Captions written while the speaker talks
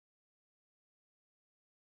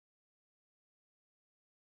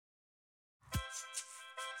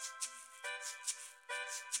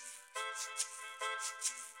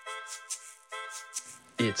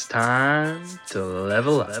It's time to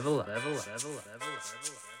level up.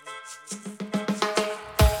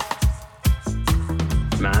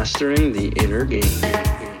 Mastering the inner game.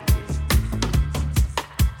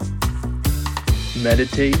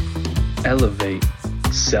 Meditate, elevate,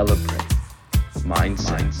 celebrate.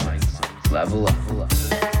 Mindset. Level up.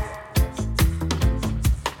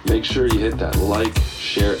 Make sure you hit that like,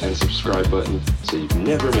 share, and subscribe button so you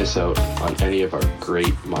never miss out on any of our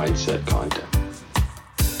great mindset content.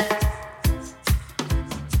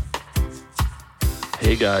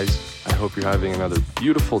 Hey guys, I hope you're having another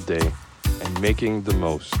beautiful day and making the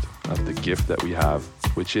most of the gift that we have,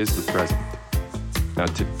 which is the present. Now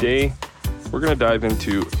today, we're going to dive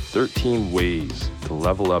into 13 ways to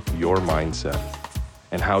level up your mindset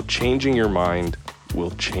and how changing your mind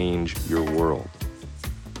will change your world.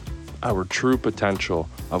 Our true potential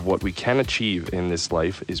of what we can achieve in this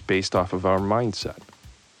life is based off of our mindset.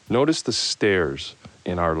 Notice the stairs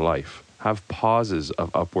in our life have pauses of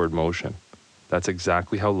upward motion. That's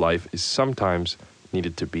exactly how life is sometimes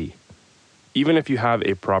needed to be. Even if you have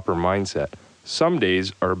a proper mindset, some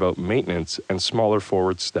days are about maintenance and smaller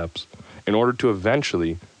forward steps in order to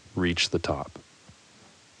eventually reach the top.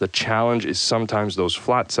 The challenge is sometimes those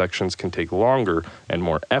flat sections can take longer and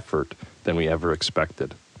more effort than we ever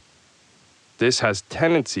expected. This has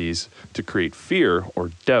tendencies to create fear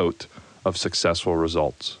or doubt of successful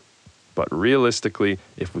results. But realistically,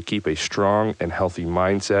 if we keep a strong and healthy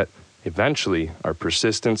mindset, eventually our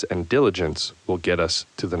persistence and diligence will get us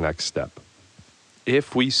to the next step.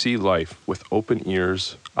 If we see life with open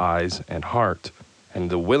ears, eyes, and heart,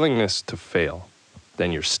 and the willingness to fail,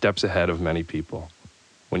 then you're steps ahead of many people.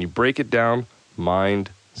 When you break it down,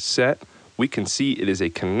 mind, set, we can see it is a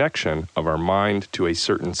connection of our mind to a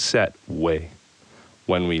certain set way.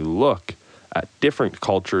 When we look at different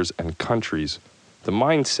cultures and countries, the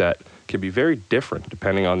mindset can be very different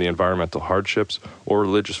depending on the environmental hardships or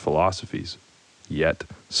religious philosophies. Yet,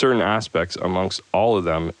 certain aspects amongst all of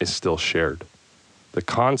them is still shared. The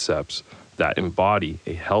concepts that embody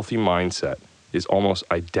a healthy mindset is almost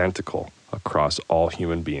identical across all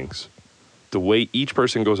human beings. The way each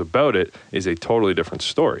person goes about it is a totally different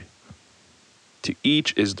story. To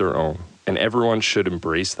each is their own, and everyone should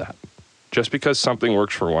embrace that. Just because something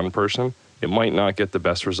works for one person, it might not get the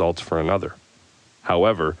best results for another.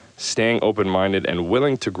 However, staying open-minded and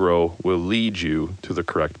willing to grow will lead you to the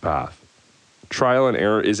correct path. Trial and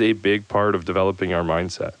error is a big part of developing our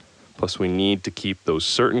mindset. Plus, we need to keep those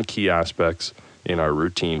certain key aspects in our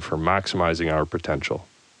routine for maximizing our potential.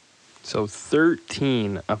 So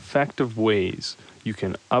 13 effective ways you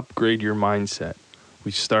can upgrade your mindset.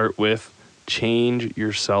 We start with change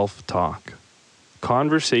your self-talk.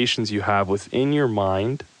 Conversations you have within your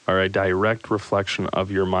mind are a direct reflection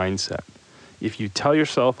of your mindset. If you tell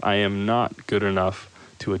yourself, I am not good enough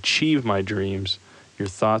to achieve my dreams, your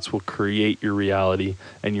thoughts will create your reality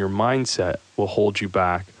and your mindset will hold you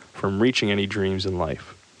back from reaching any dreams in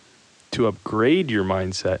life. To upgrade your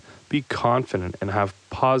mindset, be confident and have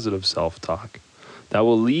positive self-talk. That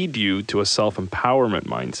will lead you to a self-empowerment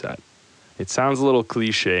mindset. It sounds a little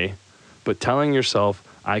cliche, but telling yourself,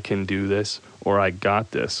 I can do this or I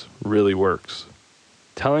got this really works.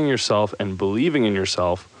 Telling yourself and believing in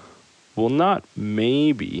yourself will not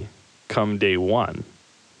maybe come day one,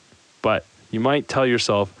 but you might tell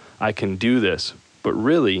yourself, I can do this, but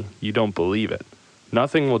really you don't believe it.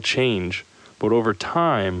 Nothing will change, but over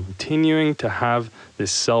time, continuing to have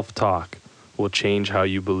this self-talk will change how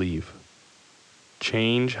you believe.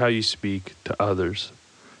 Change how you speak to others.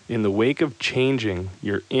 In the wake of changing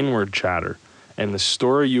your inward chatter and the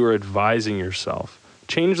story you are advising yourself,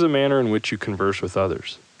 change the manner in which you converse with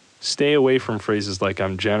others. Stay away from phrases like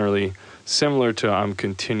I'm generally, similar to I'm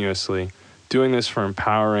continuously, doing this for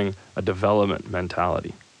empowering a development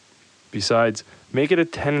mentality. Besides, make it a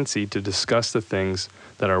tendency to discuss the things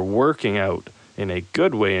that are working out in a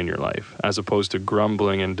good way in your life, as opposed to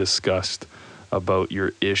grumbling and disgust about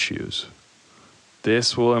your issues.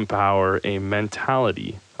 This will empower a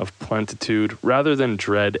mentality of plenitude rather than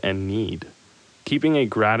dread and need. Keeping a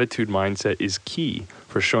gratitude mindset is key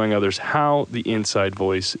for showing others how the inside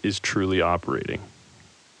voice is truly operating.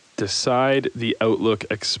 Decide the outlook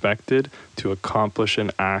expected to accomplish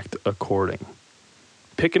and act according.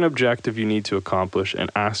 Pick an objective you need to accomplish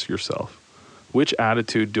and ask yourself, which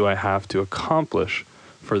attitude do I have to accomplish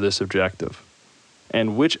for this objective?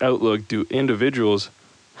 And which outlook do individuals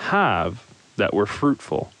have that were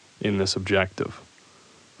fruitful in this objective?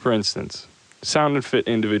 For instance, sound and fit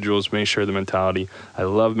individuals may share the mentality, I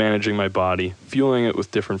love managing my body, fueling it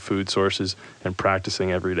with different food sources, and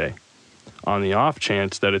practicing every day. On the off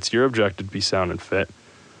chance that it's your objective to be sound and fit,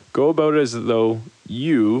 go about it as though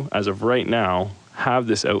you, as of right now, have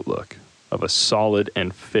this outlook of a solid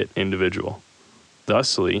and fit individual.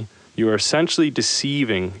 Thusly, you are essentially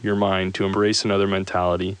deceiving your mind to embrace another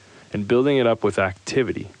mentality and building it up with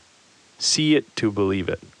activity. See it to believe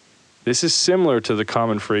it. This is similar to the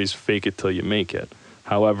common phrase, fake it till you make it.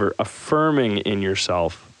 However, affirming in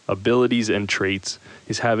yourself abilities and traits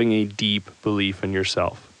is having a deep belief in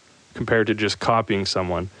yourself, compared to just copying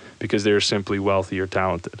someone because they're simply wealthy or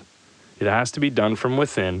talented. It has to be done from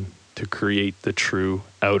within to create the true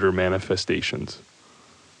outer manifestations.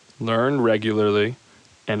 Learn regularly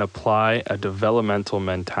and apply a developmental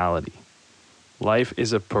mentality. Life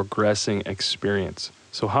is a progressing experience,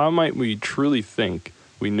 so how might we truly think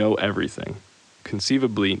we know everything?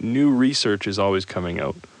 Conceivably, new research is always coming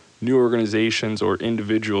out. New organizations or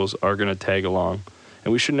individuals are going to tag along,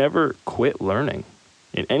 and we should never quit learning.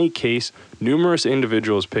 In any case, numerous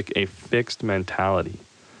individuals pick a fixed mentality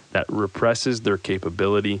that represses their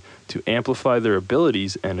capability to amplify their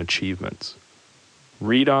abilities and achievements.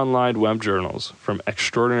 Read online web journals from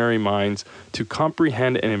extraordinary minds to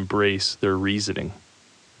comprehend and embrace their reasoning.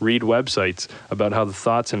 Read websites about how the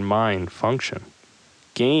thoughts and mind function.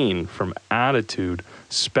 Gain from attitude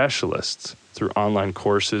specialists through online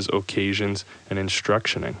courses, occasions, and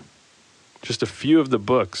instructioning. Just a few of the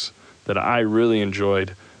books that I really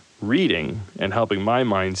enjoyed reading and helping my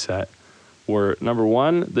mindset were, number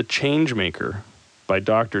one, The Changemaker by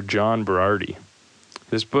Dr. John Berardi.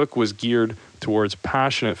 This book was geared towards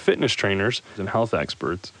passionate fitness trainers and health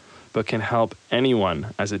experts, but can help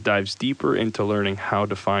anyone as it dives deeper into learning how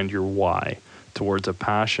to find your why towards a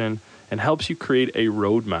passion and helps you create a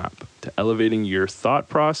roadmap to elevating your thought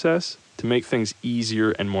process to make things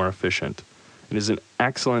easier and more efficient. It is an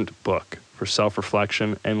excellent book for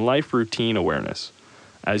self-reflection and life routine awareness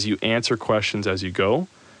as you answer questions as you go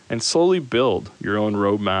and slowly build your own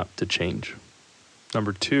roadmap to change.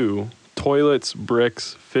 Number two, Toilets,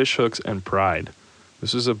 Bricks, Fish Hooks, and Pride.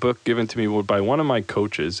 This is a book given to me by one of my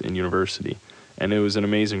coaches in university, and it was an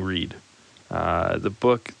amazing read. The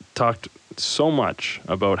book talked so much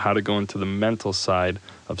about how to go into the mental side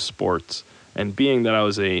of sports, and being that I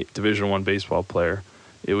was a Division I baseball player,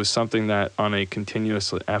 it was something that on a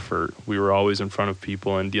continuous effort, we were always in front of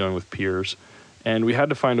people and dealing with peers, and we had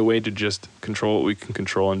to find a way to just control what we can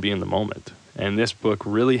control and be in the moment. And this book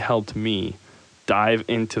really helped me dive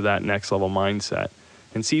into that next level mindset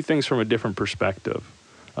and see things from a different perspective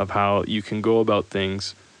of how you can go about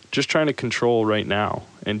things just trying to control right now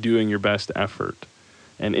and doing your best effort.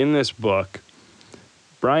 And in this book,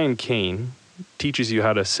 Brian Cain teaches you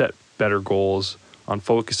how to set better goals on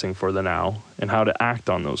focusing for the now and how to act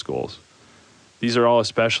on those goals. These are all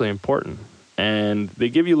especially important, and they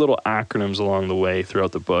give you little acronyms along the way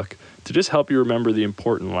throughout the book to just help you remember the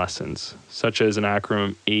important lessons, such as an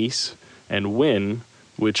acronym ACE and WIN,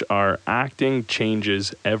 which are acting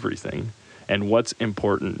changes everything and what's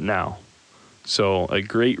important now. So a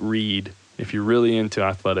great read if you're really into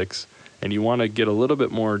athletics and you want to get a little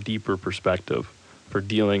bit more deeper perspective for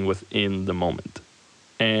dealing within the moment.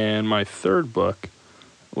 And my third book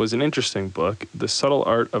was an interesting book, The Subtle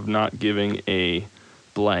Art of Not Giving a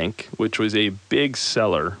Blank, which was a big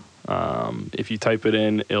seller. If you type it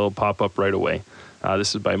in, it'll pop up right away.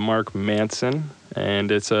 This is by Mark Manson,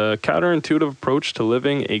 and it's a counterintuitive approach to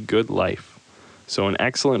living a good life. So an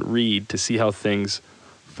excellent read to see how things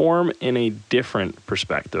form in a different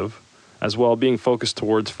perspective, as well being focused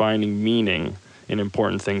towards finding meaning in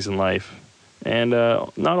important things in life. And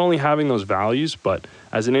not only having those values, but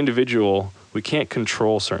as an individual, we can't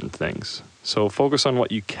control certain things. So focus on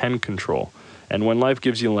what you can control. And when life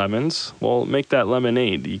gives you lemons, well, make that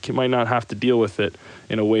lemonade. You might not have to deal with it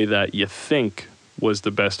in a way that you think was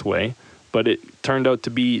the best way, but it turned out to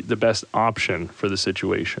be the best option for the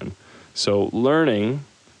situation. So learning,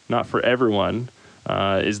 not for everyone,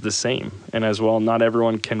 is the same. And as well, not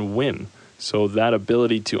everyone can win. So that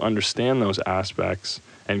ability to understand those aspects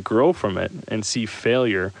and grow from it and see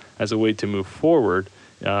failure as a way to move forward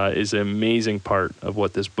is an amazing part of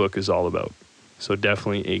what this book is all about. So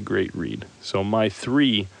definitely a great read. So my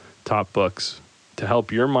 3 top books to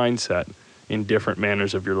help your mindset in different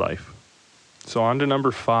manners of your life. So on to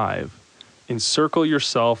number 5, encircle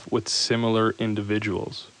yourself with similar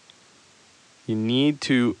individuals. You need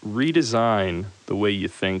to redesign the way you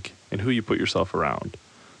think and who you put yourself around.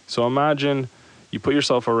 So imagine you put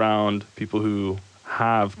yourself around people who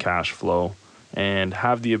have cash flow and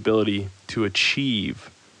have the ability to achieve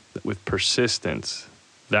with persistence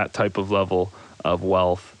that type of level of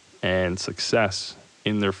wealth and success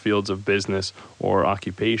in their fields of business or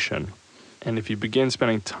occupation. And if you begin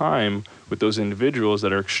spending time with those individuals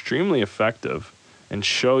that are extremely effective and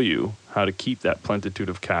show you how to keep that plentitude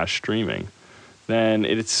of cash streaming, then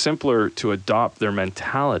it's simpler to adopt their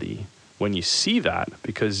mentality when you see that,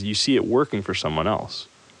 because you see it working for someone else.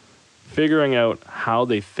 Figuring out how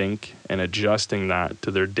they think and adjusting that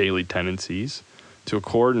to their daily tendencies to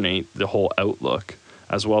coordinate the whole outlook,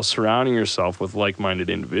 as well as surrounding yourself with like-minded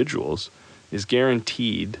individuals, is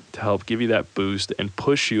guaranteed to help give you that boost and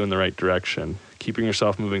push you in the right direction, keeping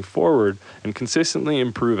yourself moving forward and consistently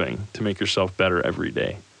improving to make yourself better every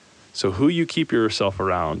day. So who you keep yourself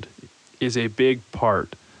around is a big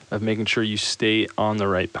part of making sure you stay on the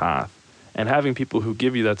right path, and having people who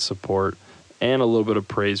give you that support and a little bit of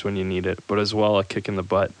praise when you need it, but as well a kick in the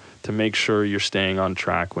butt to make sure you're staying on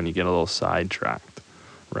track when you get a little sidetracked,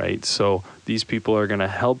 right? So these people are going to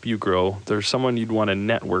help you grow. They're someone you'd want to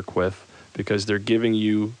network with because they're giving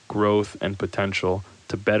you growth and potential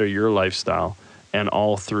to better your lifestyle, and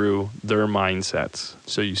all through their mindsets.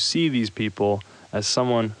 So you see these people as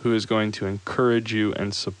someone who is going to encourage you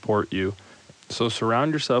and support you. So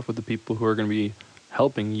surround yourself with the people who are going to be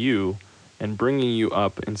helping you and bringing you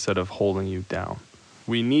up instead of holding you down.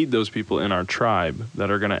 We need those people in our tribe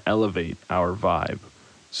that are going to elevate our vibe.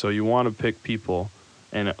 So you want to pick people,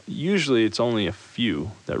 and usually it's only a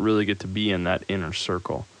few that really get to be in that inner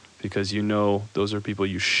circle, because you know those are people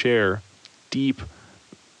you share deep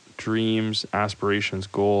dreams, aspirations,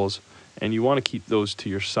 goals, and you want to keep those to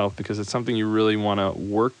yourself because it's something you really want to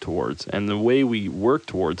work towards. And the way we work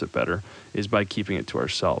towards it better is by keeping it to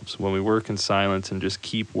ourselves. When we work in silence and just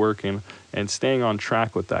keep working and staying on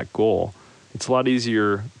track with that goal, it's a lot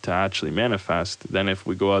easier to actually manifest than if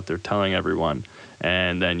we go out there telling everyone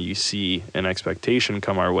and then you see an expectation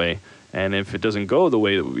come our way. And if it doesn't go the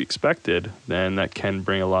way that we expected, then that can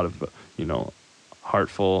bring a lot of,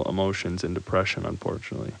 heartful emotions and depression,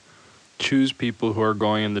 unfortunately. Choose people who are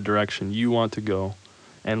going in the direction you want to go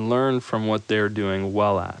and learn from what they're doing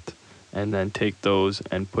well at, and then take those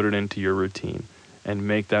and put it into your routine and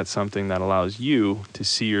make that something that allows you to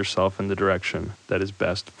see yourself in the direction that is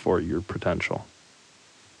best for your potential.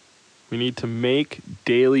 We need to make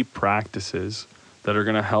daily practices that are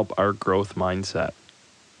going to help our growth mindset.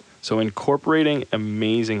 So incorporating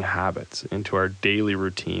amazing habits into our daily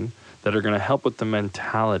routine that are going to help with the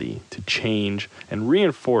mentality to change and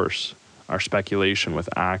reinforce our speculation with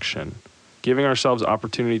action, giving ourselves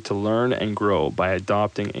opportunity to learn and grow by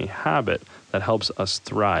adopting a habit that helps us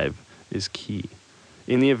thrive is key.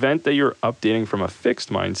 In the event that you're updating from a fixed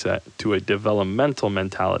mindset to a developmental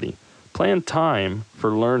mentality, plan time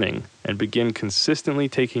for learning and begin consistently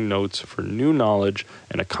taking notes for new knowledge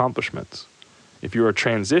and accomplishments. If you are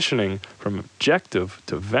transitioning from objective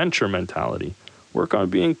to venture mentality, work on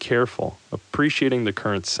being careful, appreciating the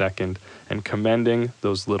current second, and commending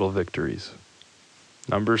those little victories.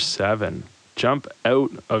 Number 7, jump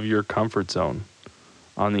out of your comfort zone.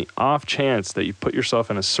 On the off chance that you put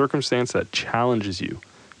yourself in a circumstance that challenges you,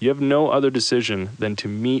 you have no other decision than to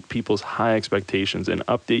meet people's high expectations and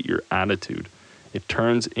update your attitude. It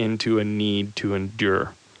turns into a need to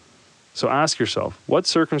endure. So ask yourself, what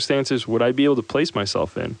circumstances would I be able to place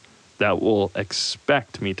myself in that will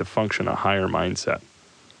expect me to function a higher mindset?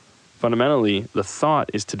 Fundamentally, the thought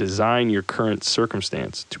is to design your current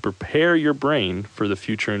circumstance to prepare your brain for the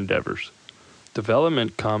future endeavors.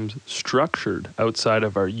 Development comes structured outside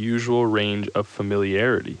of our usual range of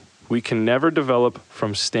familiarity. We can never develop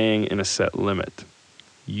from staying in a set limit.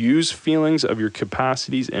 Use feelings of your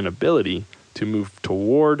capacities and ability to move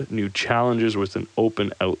toward new challenges with an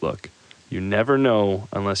open outlook. You never know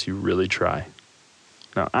unless you really try.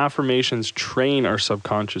 Now, affirmations train our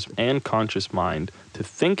subconscious and conscious mind to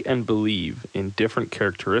think and believe in different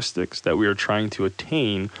characteristics that we are trying to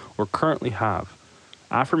attain or currently have.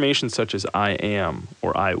 Affirmations such as I am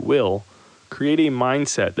or I will create a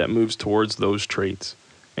mindset that moves towards those traits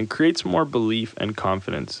and creates more belief and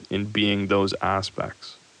confidence in being those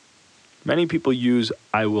aspects. Many people use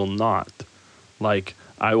I will not, like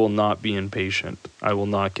I will not be impatient, I will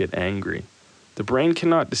not get angry. The brain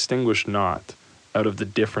cannot distinguish not out of the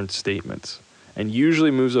different statements, and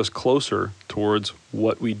usually moves us closer towards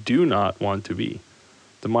what we do not want to be.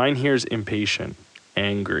 The mind hears impatient,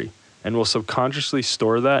 angry, and will subconsciously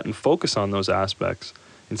store that and focus on those aspects.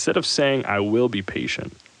 Instead of saying, I will be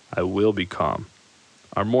patient, I will be calm,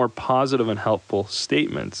 are more positive and helpful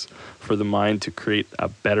statements for the mind to create a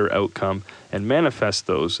better outcome and manifest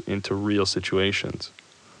those into real situations.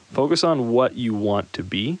 Focus on what you want to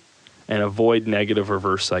be and avoid negative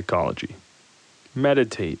reverse psychology.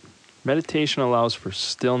 Meditate. Meditation allows for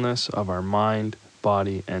stillness of our mind,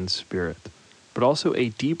 body, and spirit. but also a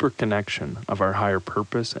deeper connection of our higher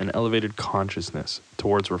purpose and elevated consciousness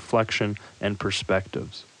towards reflection and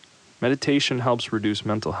perspectives. Meditation helps reduce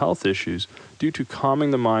mental health issues due to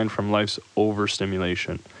calming the mind from life's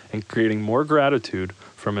overstimulation and creating more gratitude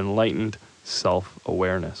from enlightened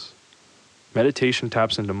self-awareness. Meditation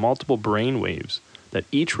taps into multiple brain waves that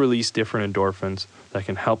each release different endorphins that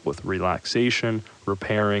can help with relaxation,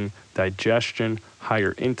 repairing, digestion,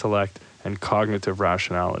 higher intellect, and cognitive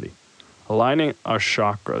rationality. Aligning our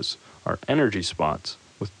chakras, our energy spots,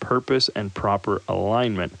 with purpose and proper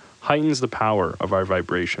alignment heightens the power of our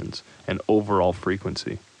vibrations and overall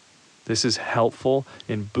frequency. This is helpful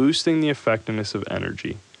in boosting the effectiveness of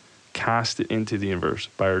energy, cast it into the universe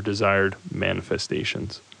by our desired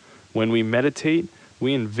manifestations. When we meditate,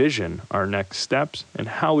 we envision our next steps and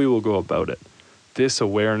how we will go about it. This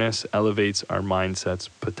awareness elevates our mindset's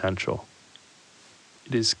potential.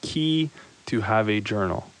 It is key to have a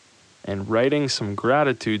journal, and writing some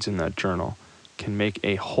gratitudes in that journal can make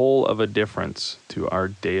a whole of a difference to our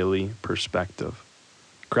daily perspective.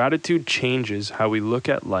 Gratitude changes how we look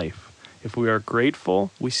at life. If we are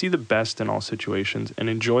grateful, we see the best in all situations and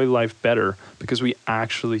enjoy life better because we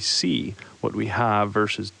actually see what we have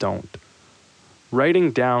versus don't.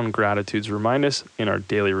 Writing down gratitudes remind us in our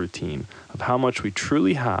daily routine of how much we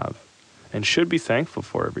truly have and should be thankful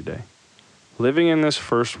for every day. Living in this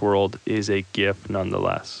first world is a gift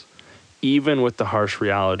nonetheless, even with the harsh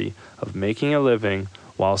reality of making a living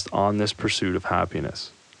whilst on this pursuit of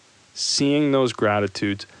happiness. Seeing those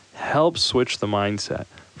gratitudes helps switch the mindset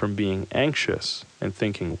from being anxious and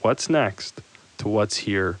thinking what's next to what's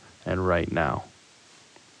here and right now.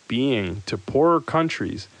 Being to poorer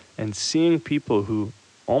countries and seeing people who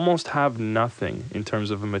almost have nothing in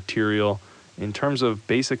terms of a material, in terms of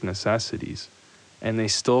basic necessities, and they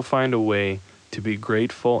still find a way to be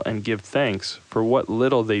grateful and give thanks for what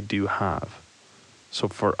little they do have. So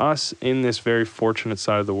for us in this very fortunate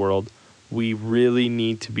side of the world, we really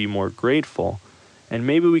need to be more grateful. And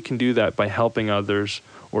maybe we can do that by helping others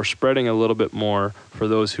or spreading a little bit more for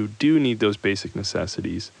those who do need those basic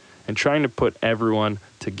necessities and trying to put everyone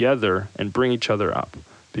together and bring each other up.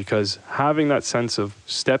 Because having that sense of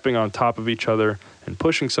stepping on top of each other and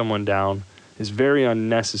pushing someone down is very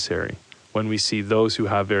unnecessary when we see those who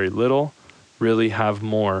have very little really have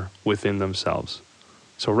more within themselves.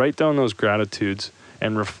 So write down those gratitudes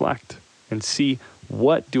and reflect and see,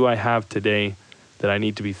 what do I have today that I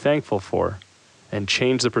need to be thankful for, and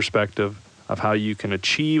change the perspective of how you can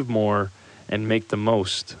achieve more and make the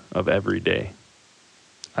most of every day.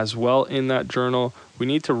 As well, in that journal, we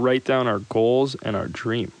need to write down our goals and our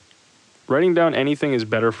dream. Writing down anything is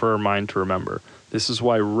better for our mind to remember. This is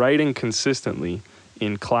why writing consistently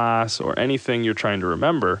in class or anything you're trying to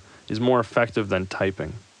remember is more effective than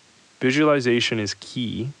typing. Visualization is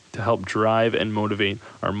key to help drive and motivate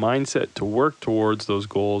our mindset to work towards those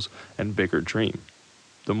goals and bigger dream.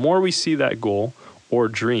 The more we see that goal or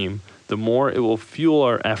dream, the more it will fuel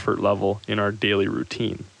our effort level in our daily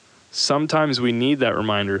routine. Sometimes we need that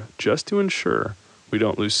reminder just to ensure we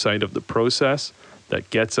don't lose sight of the process that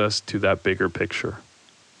gets us to that bigger picture.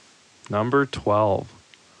 Number 12,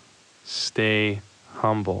 stay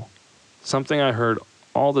humble. Something I heard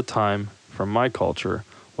all the time from my culture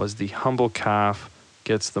was the humble calf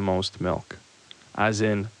gets the most milk. As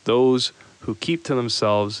in, those who keep to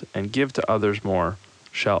themselves and give to others more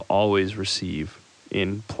shall always receive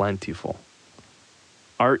in plentiful.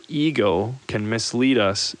 Our ego can mislead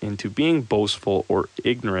us into being boastful or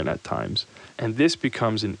ignorant at times, and this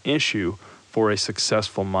becomes an issue for a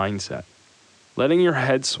successful mindset. Letting your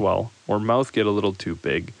head swell or mouth get a little too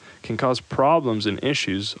big can cause problems and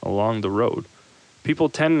issues along the road. People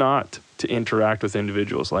tend not to interact with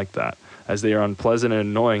individuals like that, as they are unpleasant and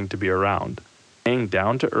annoying to be around. Staying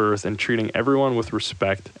down to earth and treating everyone with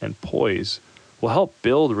respect and poise will help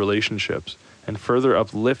build relationships and further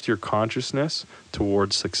uplift your consciousness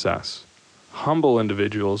towards success. Humble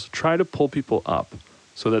individuals try to pull people up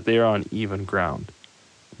so that they are on even ground.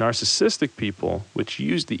 Narcissistic people, which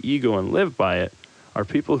use the ego and live by it, are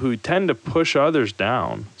people who tend to push others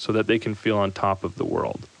down so that they can feel on top of the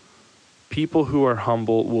world. People who are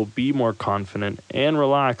humble will be more confident and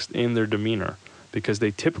relaxed in their demeanor because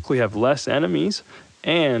they typically have less enemies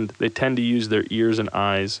and they tend to use their ears and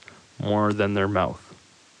eyes more than their mouth.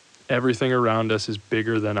 Everything around us is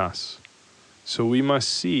bigger than us. So we must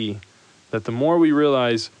see that the more we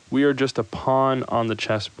realize we are just a pawn on the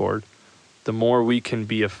chessboard, the more we can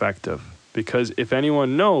be effective. Because if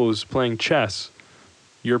anyone knows playing chess,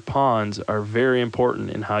 your pawns are very important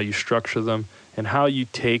in how you structure them and how you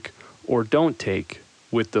take or don't take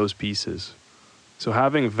with those pieces. So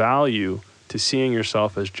having value to seeing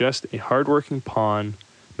yourself as just a hardworking pawn,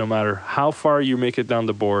 no matter how far you make it down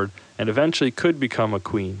the board, and eventually could become a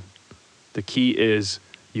queen. The key is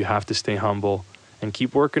you have to stay humble and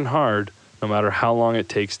keep working hard, no matter how long it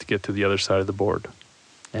takes to get to the other side of the board.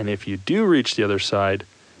 And if you do reach the other side,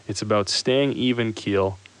 it's about staying even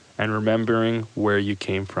keel and remembering where you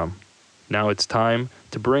came from. Now it's time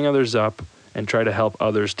to bring others up and try to help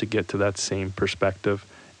others to get to that same perspective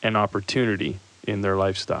and opportunity in their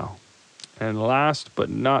lifestyle. And last but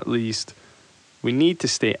not least, we need to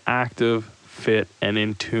stay active, fit, and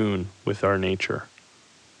in tune with our nature.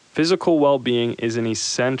 Physical well-being is an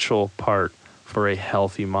essential part for a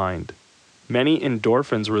healthy mind. Many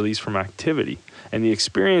endorphins release from activity, and the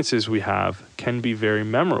experiences we have can be very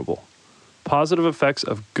memorable. Positive effects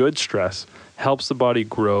of good stress helps the body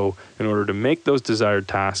grow in order to make those desired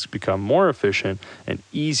tasks become more efficient and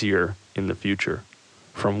easier in the future.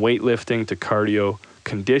 From weightlifting to cardio,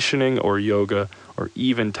 conditioning or yoga, or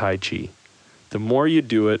even Tai Chi. The more you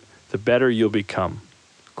do it, the better you'll become.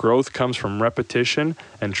 Growth comes from repetition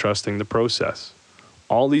and trusting the process.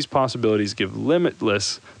 All these possibilities give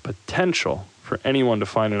limitless potential for anyone to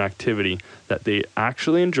find an activity that they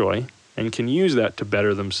actually enjoy and can use that to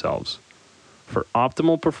better themselves. For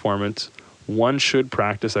optimal performance, one should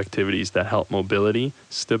practice activities that help mobility,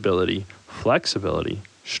 stability, flexibility,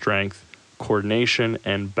 strength, coordination,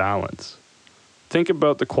 and balance. Think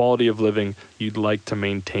about the quality of living you'd like to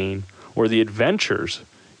maintain or the adventures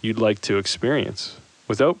you'd like to experience.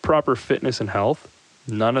 Without proper fitness and health,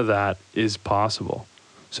 none of that is possible.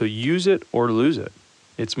 So use it or lose it.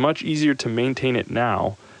 It's much easier to maintain it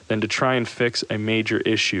now than to try and fix a major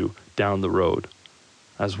issue down the road.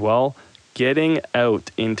 As well, getting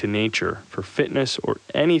out into nature for fitness or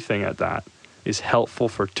anything at that is helpful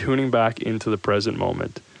for tuning back into the present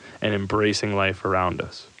moment and embracing life around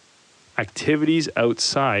us. Activities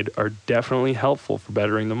outside are definitely helpful for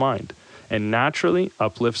bettering the mind and naturally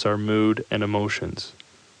uplifts our mood and emotions.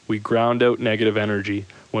 We ground out negative energy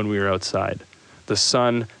when we are outside. The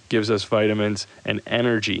sun gives us vitamins and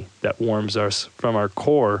energy that warms us from our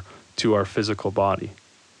core to our physical body.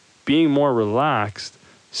 Being more relaxed,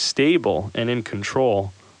 stable, and in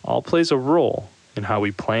control all plays a role in how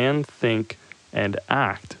we plan, think, and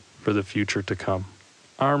act for the future to come.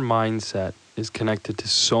 Our mindset is connected to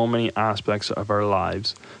so many aspects of our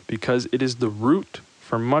lives because it is the root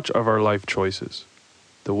for much of our life choices.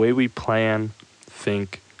 The way we plan,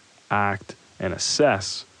 think, act, and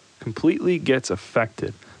assess completely gets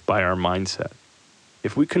affected by our mindset.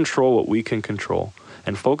 If we control what we can control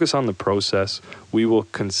and focus on the process, we will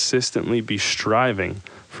consistently be striving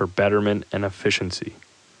for betterment and efficiency.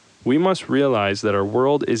 We must realize that our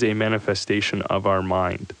world is a manifestation of our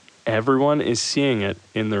mind. Everyone is seeing it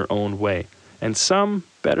in their own way, and some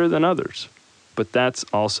better than others, but that's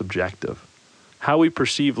all subjective. How we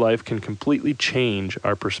perceive life can completely change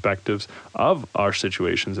our perspectives of our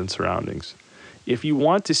situations and surroundings. If you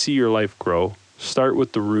want to see your life grow, start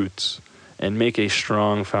with the roots and make a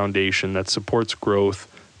strong foundation that supports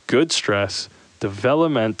growth, good stress,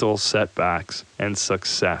 developmental setbacks, and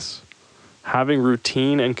success. Having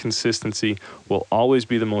routine and consistency will always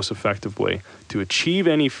be the most effective way to achieve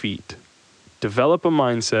any feat. Develop a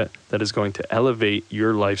mindset that is going to elevate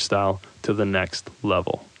your lifestyle to the next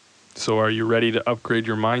level. So are you ready to upgrade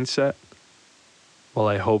your mindset? Well,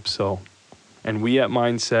 I hope so. And we at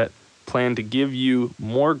Mindset plan to give you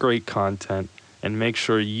more great content and make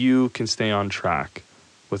sure you can stay on track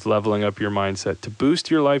with leveling up your mindset to boost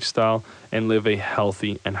your lifestyle and live a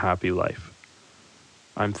healthy and happy life.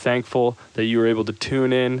 I'm thankful that you were able to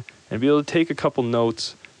tune in and be able to take a couple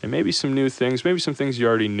notes and maybe some new things, maybe some things you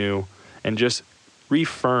already knew, and just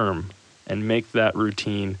reaffirm and make that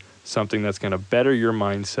routine something that's going to better your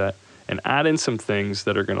mindset and add in some things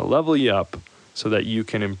that are going to level you up so that you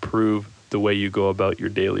can improve the way you go about your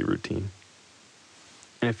daily routine.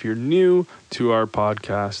 And if you're new to our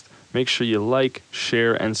podcast, make sure you like,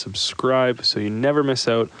 share, and subscribe so you never miss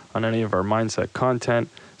out on any of our mindset content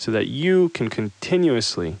so that you can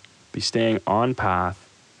continuously be staying on path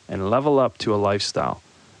and level up to a lifestyle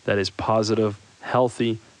that is positive,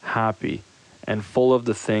 healthy, happy, and full of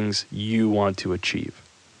the things you want to achieve.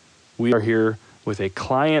 We are here with a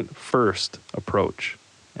client-first approach,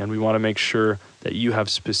 and we want to make sure that you have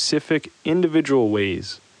specific individual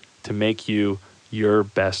ways to make you your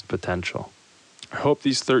best potential. I hope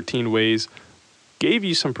these 13 ways gave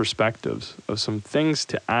you some perspectives of some things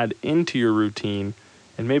to add into your routine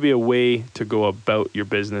and maybe a way to go about your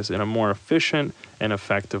business in a more efficient and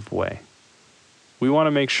effective way. We want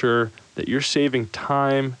to make sure that you're saving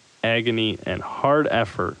time, agony, and hard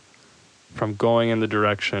effort from going in the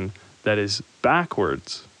direction that is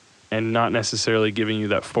backwards and not necessarily giving you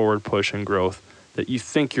that forward push and growth that you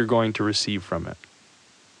think you're going to receive from it.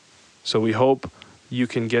 So we hope you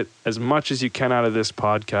can get as much as you can out of this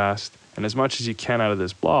podcast and as much as you can out of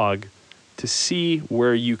this blog to see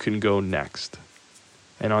where you can go next.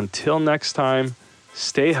 And until next time,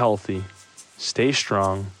 stay healthy, stay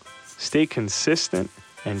strong, stay consistent,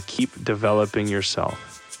 and keep developing yourself.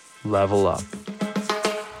 Level up.